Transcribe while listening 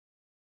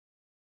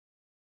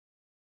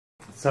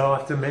So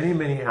after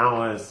many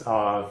hours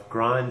of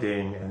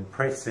grinding and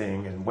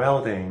pressing and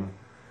welding,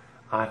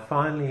 I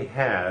finally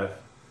have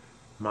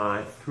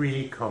my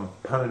 3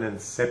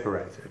 components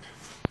separated.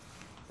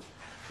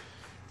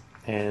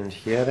 And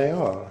here they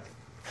are.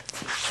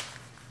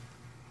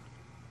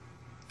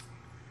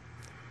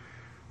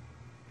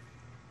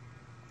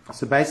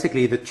 So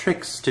basically the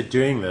tricks to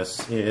doing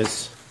this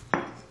is,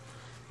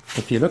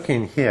 if you look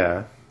in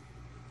here,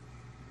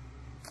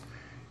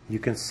 you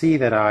can see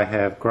that I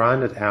have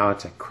grinded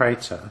out a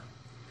crater,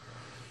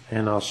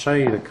 and I'll show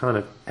you the kind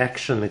of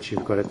action that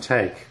you've got to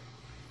take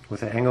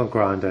with an angle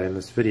grinder in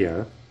this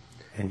video.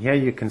 And here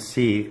you can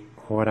see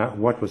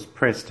what was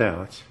pressed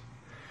out,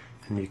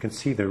 and you can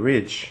see the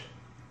ridge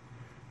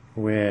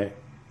where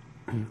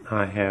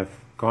I have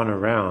gone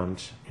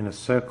around in a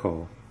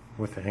circle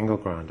with the angle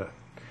grinder.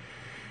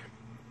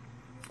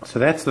 So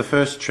that's the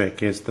first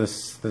trick, is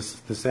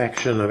this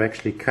action of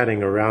actually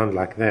cutting around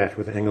like that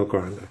with the angle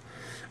grinder,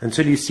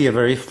 until you see a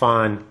very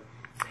fine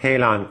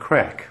hairline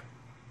crack.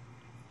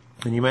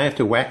 And you may have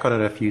to whack on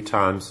it a few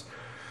times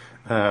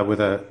with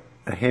a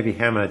heavy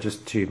hammer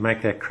just to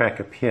make that crack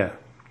appear.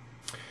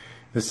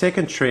 The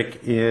second trick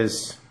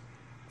is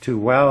to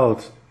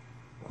weld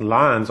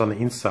lines on the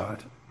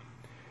inside.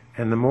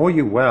 And the more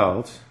you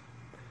weld,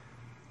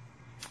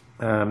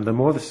 the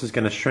more this is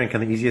going to shrink,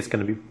 and the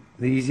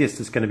easiest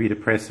it's going to be to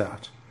press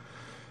out.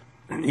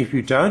 If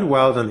you don't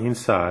weld on the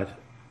inside,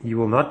 you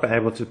will not be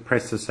able to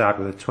press this out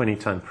with a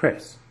 20-ton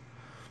press,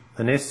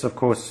 unless of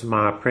course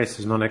my press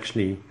is not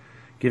actually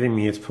giving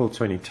me its full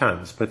 20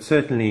 tons. But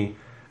certainly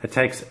it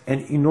takes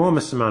an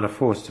enormous amount of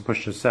force to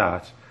push this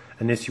out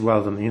unless you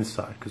weld on the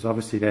inside, because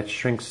obviously that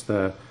shrinks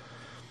the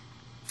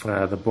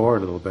bore a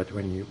little bit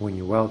when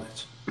you weld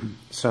it.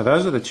 So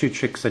those are the 2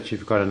 tricks that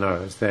you've got to know,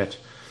 is that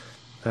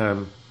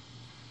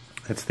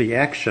it's the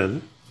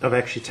action of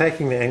actually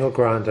taking the angle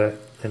grinder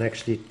and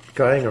actually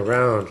going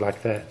around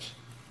like that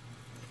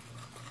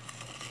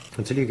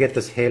until you get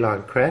this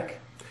hairline crack,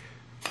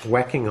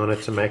 whacking on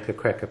it to make the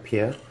crack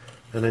appear,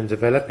 and then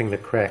developing the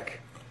crack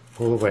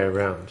all the way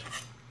around.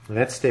 And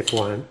that's step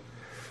 1.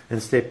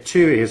 And step 2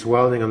 is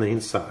welding on the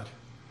inside.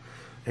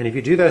 And if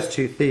you do those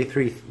two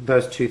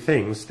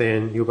things,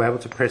 then you'll be able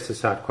to press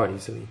this out quite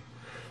easily.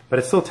 But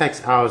it still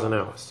takes hours and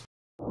hours.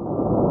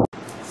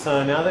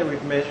 So now that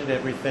we've measured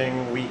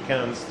everything, we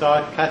can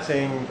start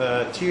cutting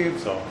the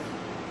tubes off.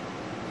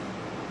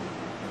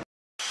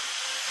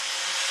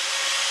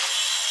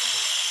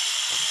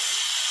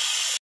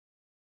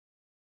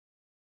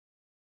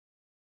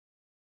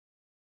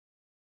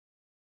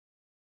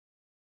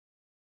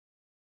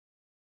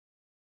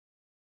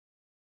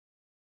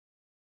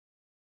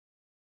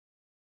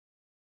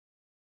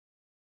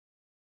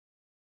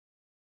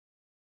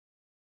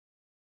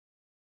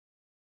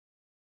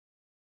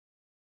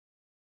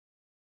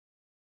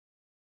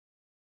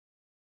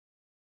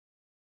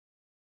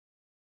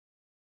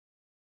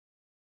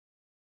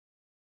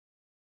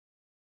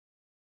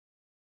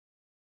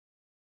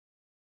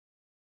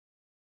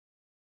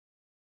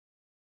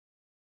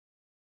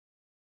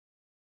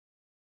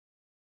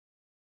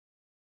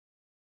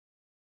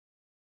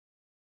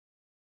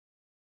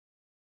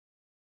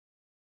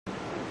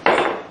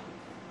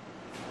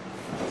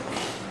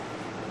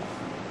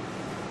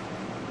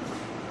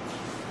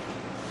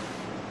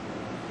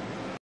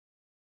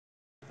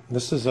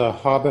 This is a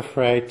Harbor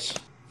Freight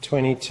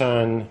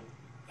 20-ton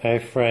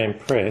A-frame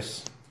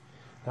press.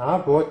 Now I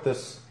bought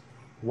this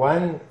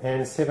 1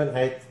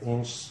 7/8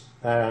 inch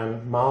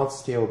mild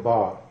steel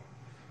bar.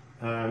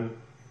 I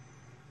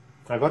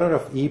got it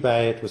off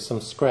eBay. It was some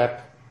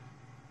scrap.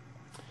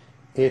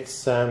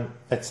 It's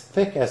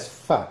thick as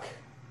fuck,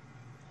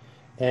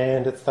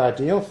 and it's the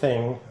ideal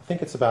thing. I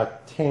think it's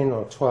about 10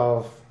 or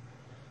 12,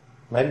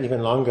 maybe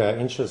even longer,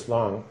 inches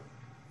long.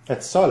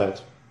 It's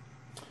solid.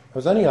 It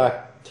was only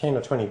like 10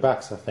 or 20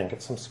 bucks, I think.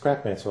 It's some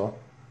scrap metal.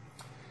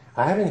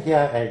 I have in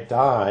here a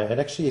die. It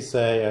actually is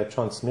a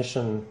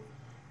transmission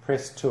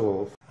press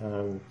tool,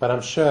 but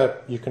I'm sure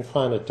you can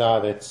find a die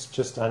that's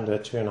just under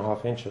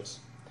 2.5 inches.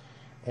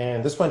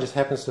 And this one just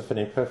happens to fit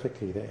in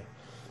perfectly there.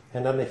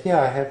 And under here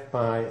I have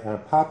my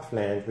pipe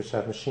flange, which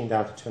I've machined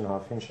out to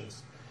 2.5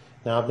 inches.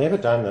 Now I've never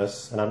done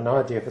this, and I've no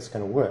idea if it's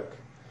going to work.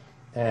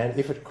 And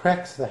if it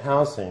cracks the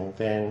housing,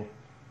 then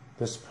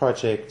this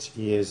project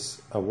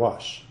is a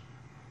wash.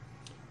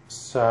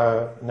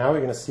 So now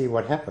we're going to see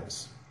what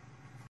happens.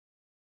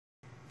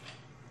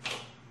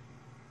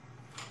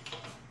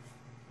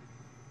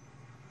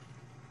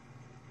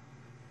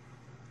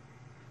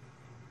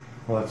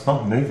 Well, it's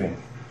not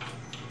moving,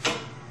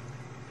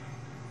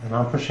 and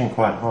I'm pushing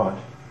quite hard,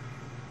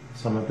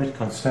 so I'm a bit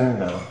concerned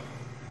now.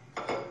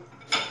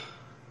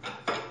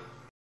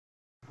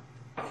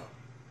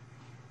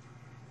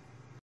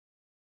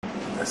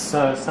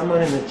 So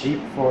someone in the Jeep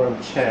forum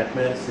chat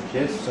made a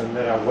suggestion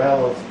that I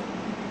weld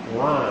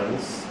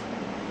lines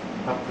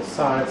up the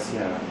sides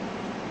here,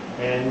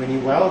 and when you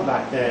weld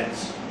like that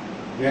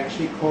you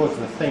actually cause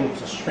the thing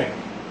to shrink.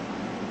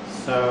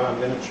 So I'm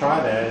going to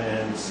try that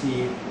and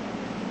see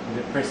if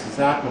it presses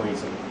out more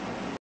easily.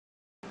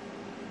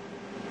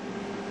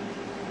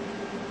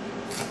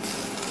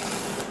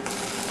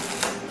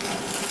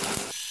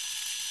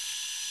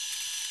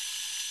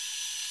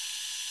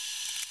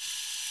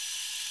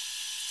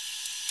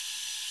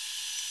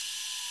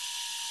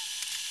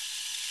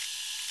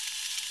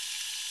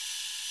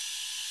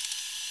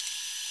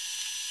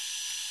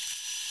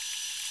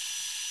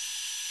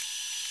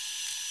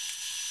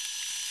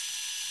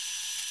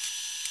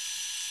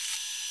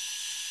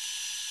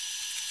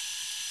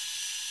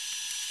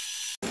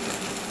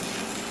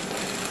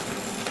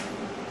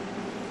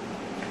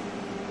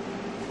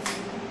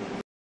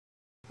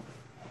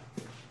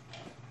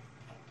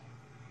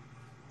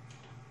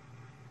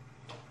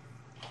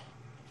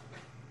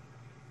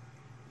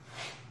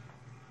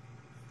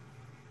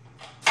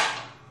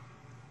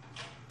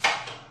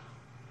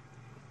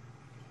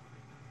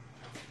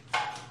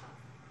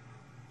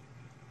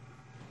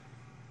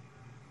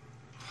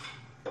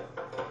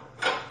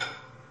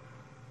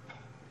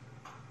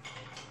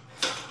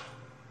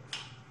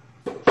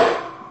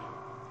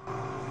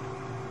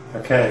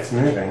 Okay, it's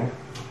moving.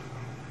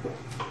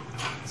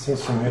 It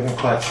seems to be moving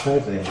quite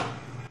smoothly.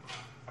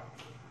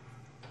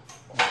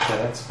 Okay,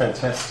 that's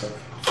fantastic.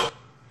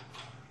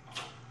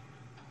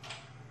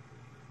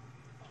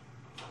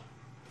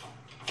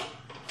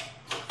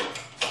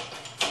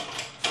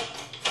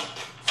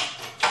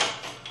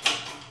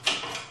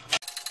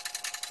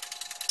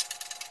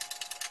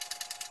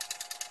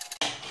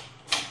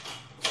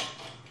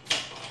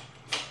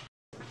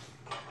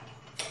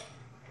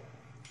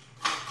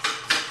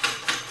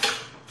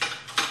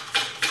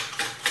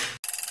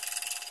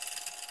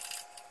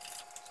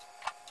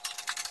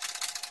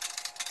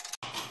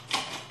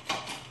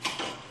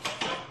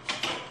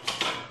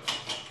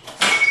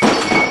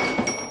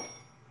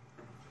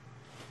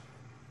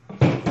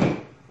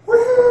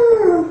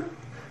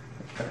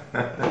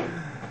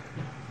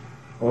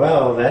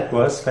 Well, that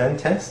was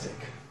fantastic.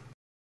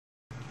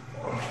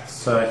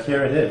 So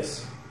here it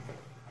is.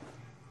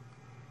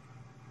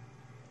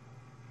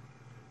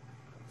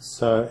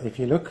 So if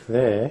you look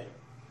there,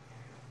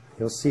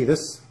 you'll see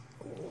this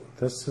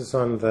is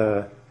on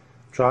the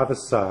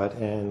driver's side,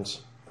 and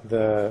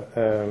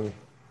the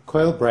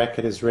coil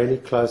bracket is really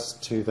close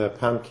to the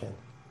pumpkin.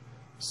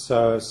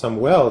 So some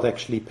weld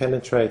actually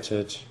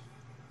penetrated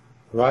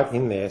right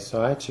in there,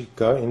 so I had to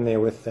go in there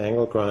with the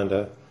angle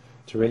grinder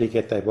to really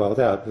get that weld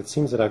out. But it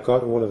seems that I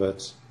got all of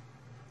it,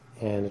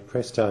 and it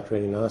pressed out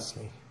really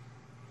nicely.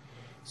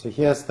 So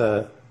here's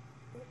the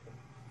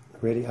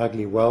really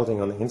ugly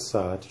welding on the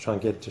inside to try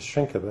and get it to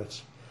shrink a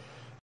bit.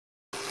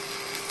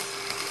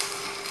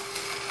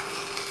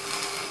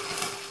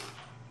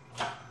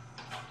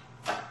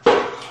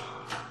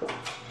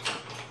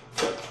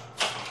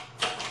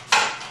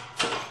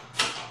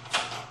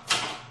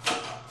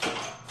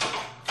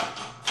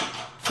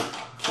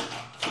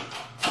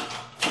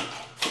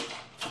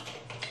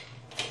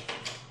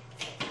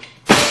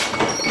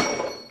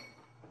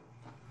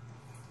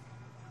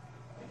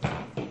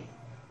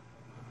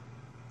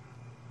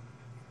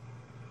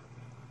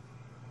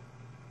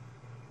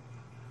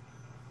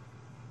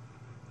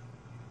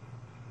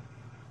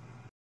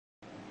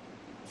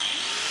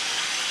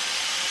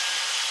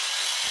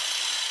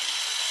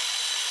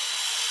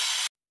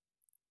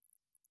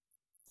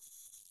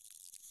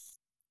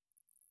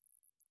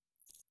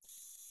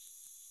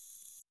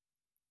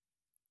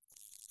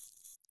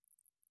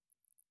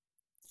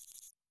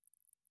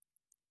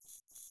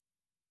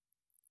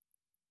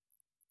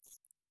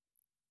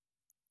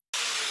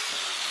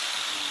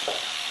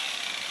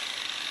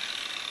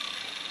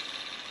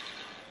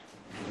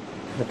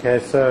 Okay,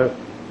 so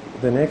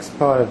the next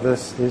part of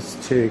this is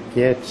to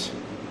get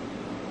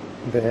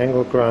the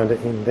angle grinder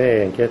in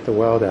there and get the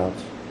weld out.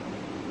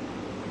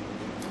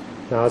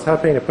 Now I was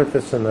hoping to put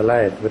this in the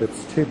lathe, but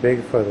it's too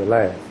big for the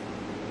lathe,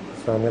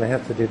 so I'm going to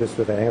have to do this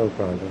with the angle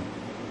grinder.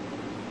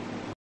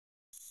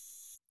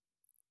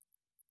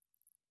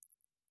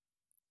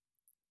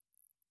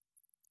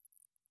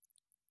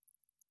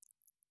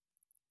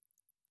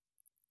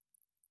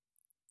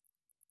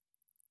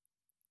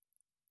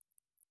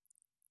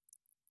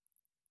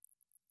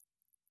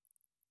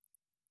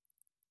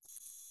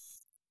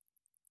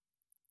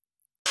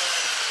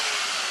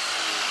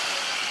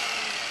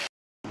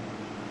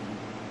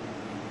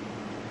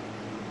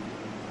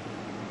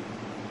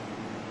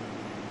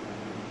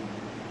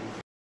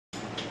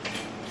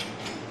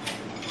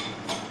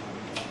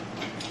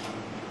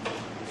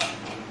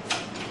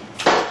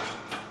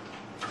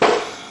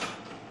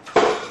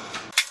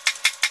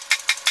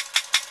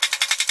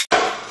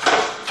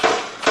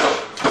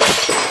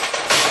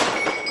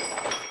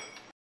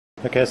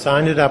 Okay, so I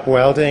ended up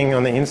welding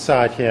on the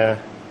inside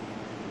here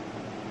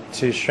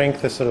to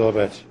shrink this a little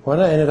bit. What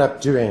I ended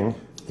up doing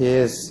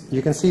is,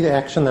 you can see the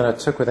action that I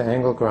took with the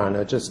angle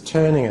grinder, just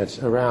turning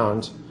it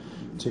around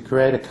to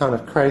create a kind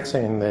of crater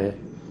in there,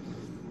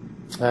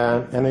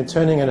 and then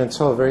turning it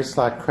until a very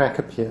slight crack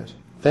appeared.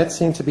 That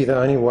seemed to be the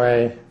only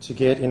way to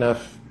get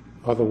enough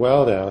of the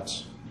weld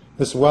out.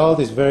 This weld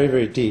is very,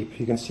 very deep.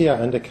 You can see how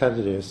undercut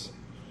it is.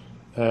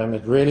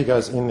 It really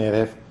goes in there.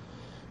 They've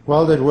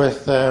welded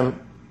with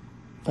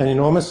an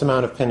enormous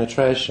amount of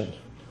penetration,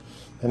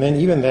 and then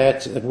even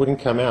that, it wouldn't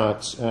come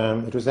out.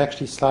 It was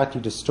actually slightly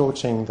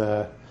distorting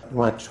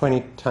my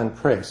 20-ton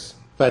press.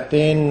 But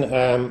then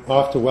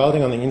after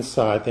welding on the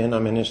inside, then I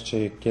managed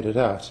to get it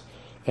out,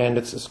 and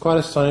it's quite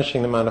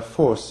astonishing the amount of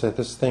force that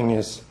this thing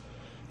is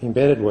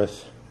embedded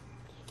with.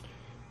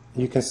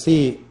 You can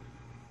see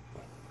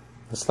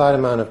a slight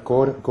amount of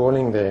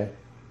galling there.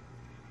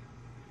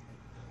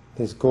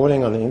 There's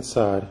galling on the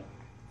inside,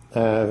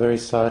 very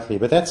slightly,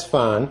 but that's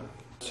fine.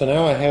 So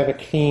now I have a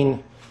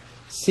clean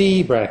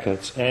C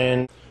bracket,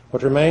 and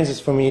what remains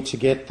is for me to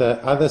get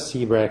the other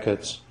C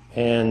bracket,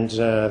 and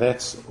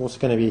that's also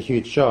going to be a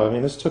huge job. I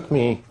mean, this took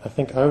me, I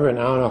think, over an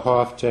hour and a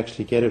half to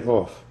actually get it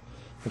off,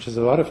 which is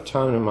a lot of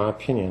time in my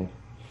opinion.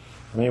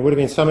 I mean, it would have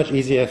been so much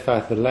easier if I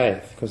had the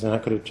lathe, because then I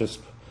could have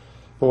just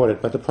bought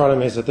it. But the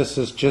problem is that this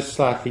is just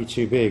slightly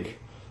too big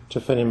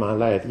to fit in my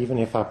lathe, even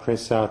if I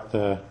press out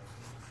the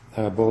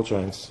ball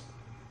joints.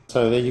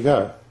 So there you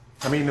go.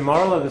 I mean, the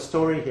moral of the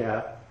story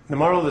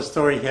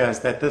here is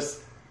that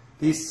this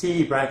These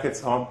C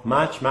brackets are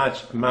much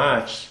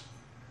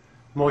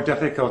more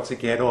difficult to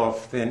get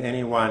off than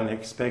anyone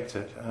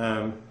expected.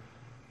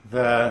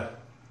 The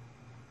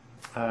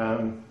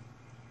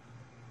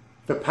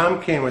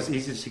pumpkin was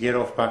easy to get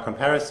off by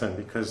comparison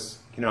because,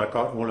 you know, I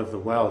got all of the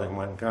weld in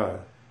one go,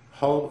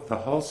 the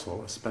whole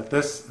source. But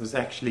this was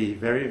actually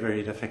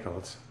very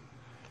difficult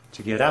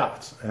to get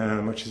out,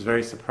 which is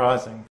very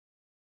surprising.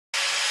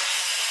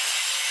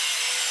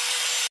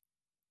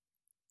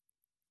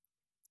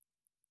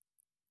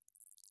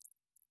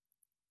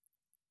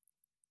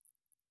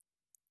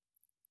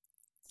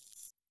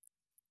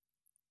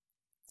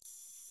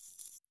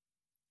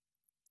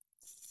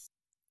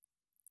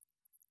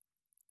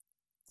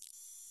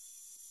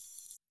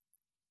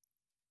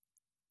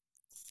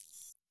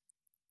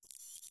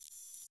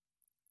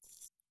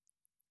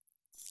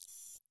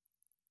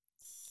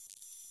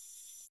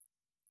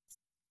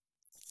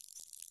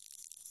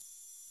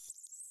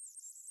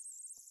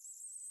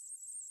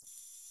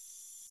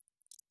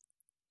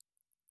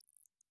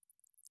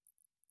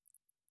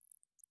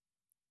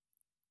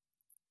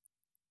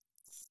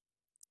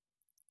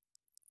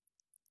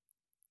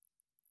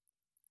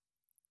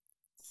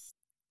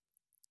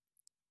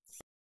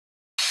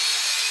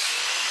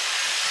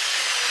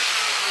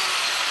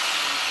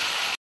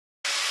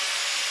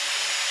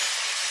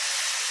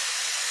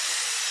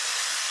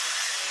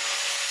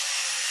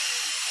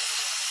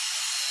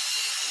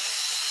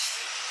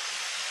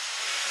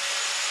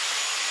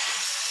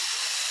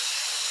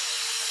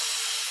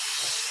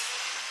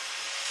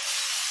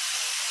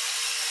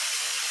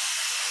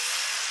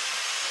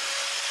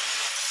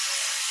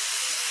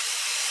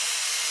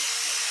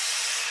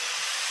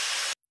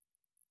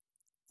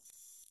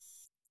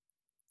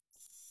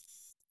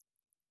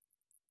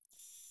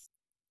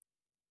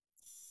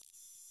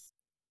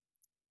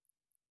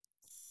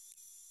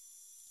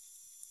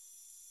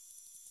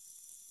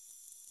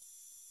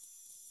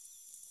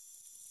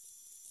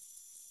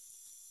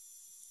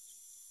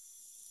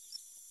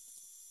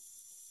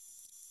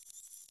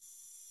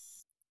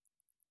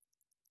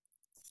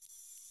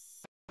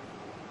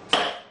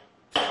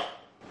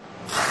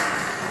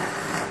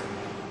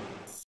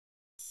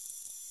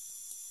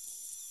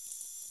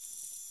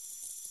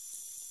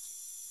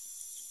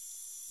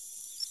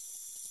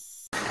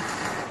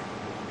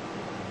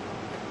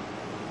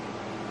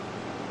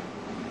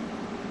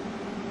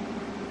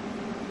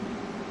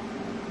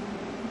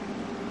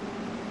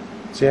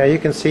 So yeah, you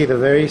can see the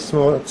very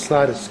small,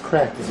 slightest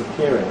crack is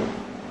appearing.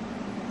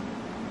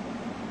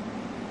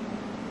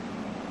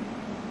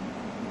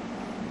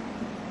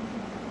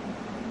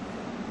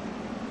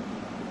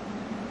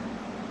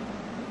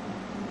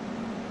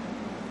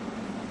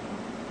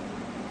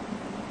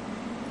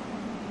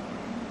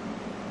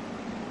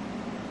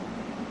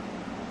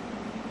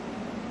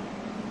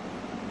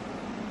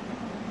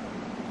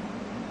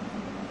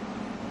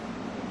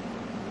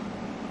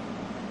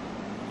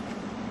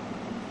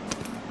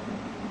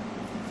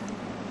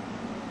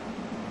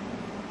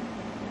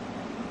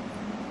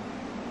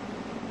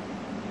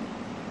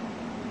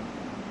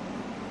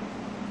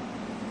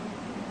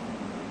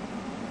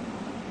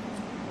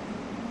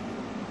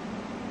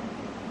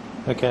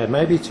 Okay, it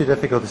may be too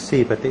difficult to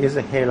see, but there is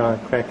a hairline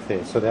crack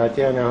there. So the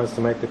idea now is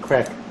to make the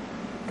crack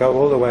go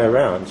all the way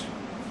around.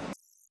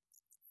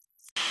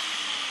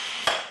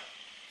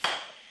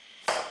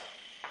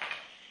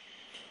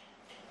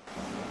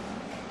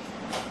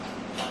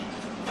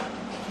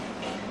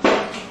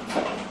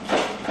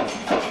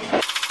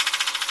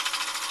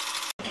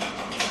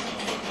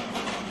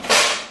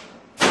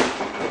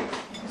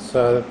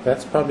 So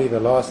that's probably the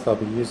last I'll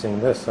be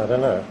using this, I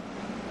don't know.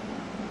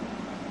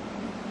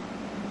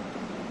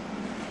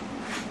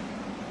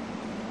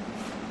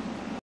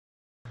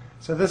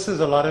 So this is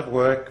a lot of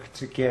work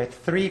to get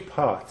 3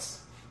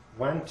 parts,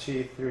 1,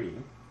 2, 3,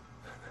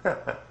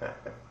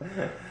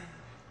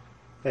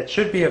 that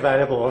should be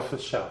available off the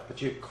shelf,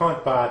 but you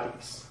can't buy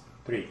these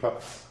 3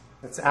 parts.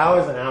 It's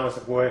hours and hours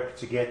of work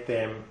to get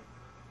them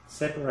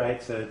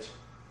separated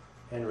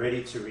and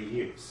ready to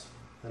reuse.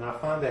 And I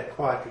find that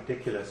quite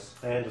ridiculous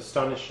and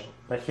astonishing.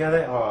 But here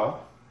they are,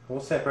 all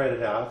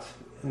separated out.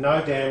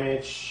 No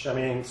damage, I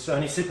mean, it's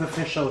only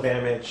superficial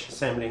damage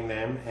assembling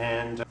them,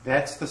 and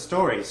that's the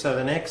story. So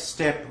the next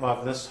step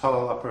of this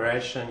whole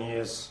operation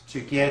is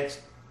to get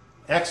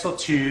axle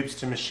tubes,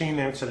 to machine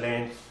them to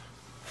length,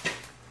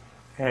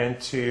 and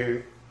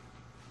to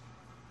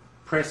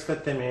press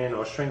fit them in,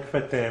 or shrink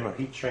fit them, or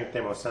heat shrink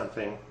them or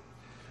something.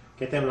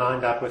 Get them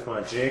lined up with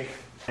my jig,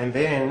 and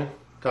then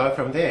go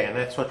from there. And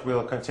that's what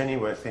we'll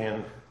continue with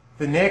in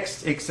the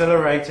next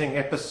exhilarating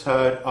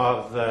episode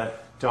of the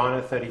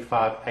D30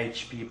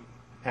 HP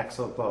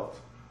axle build.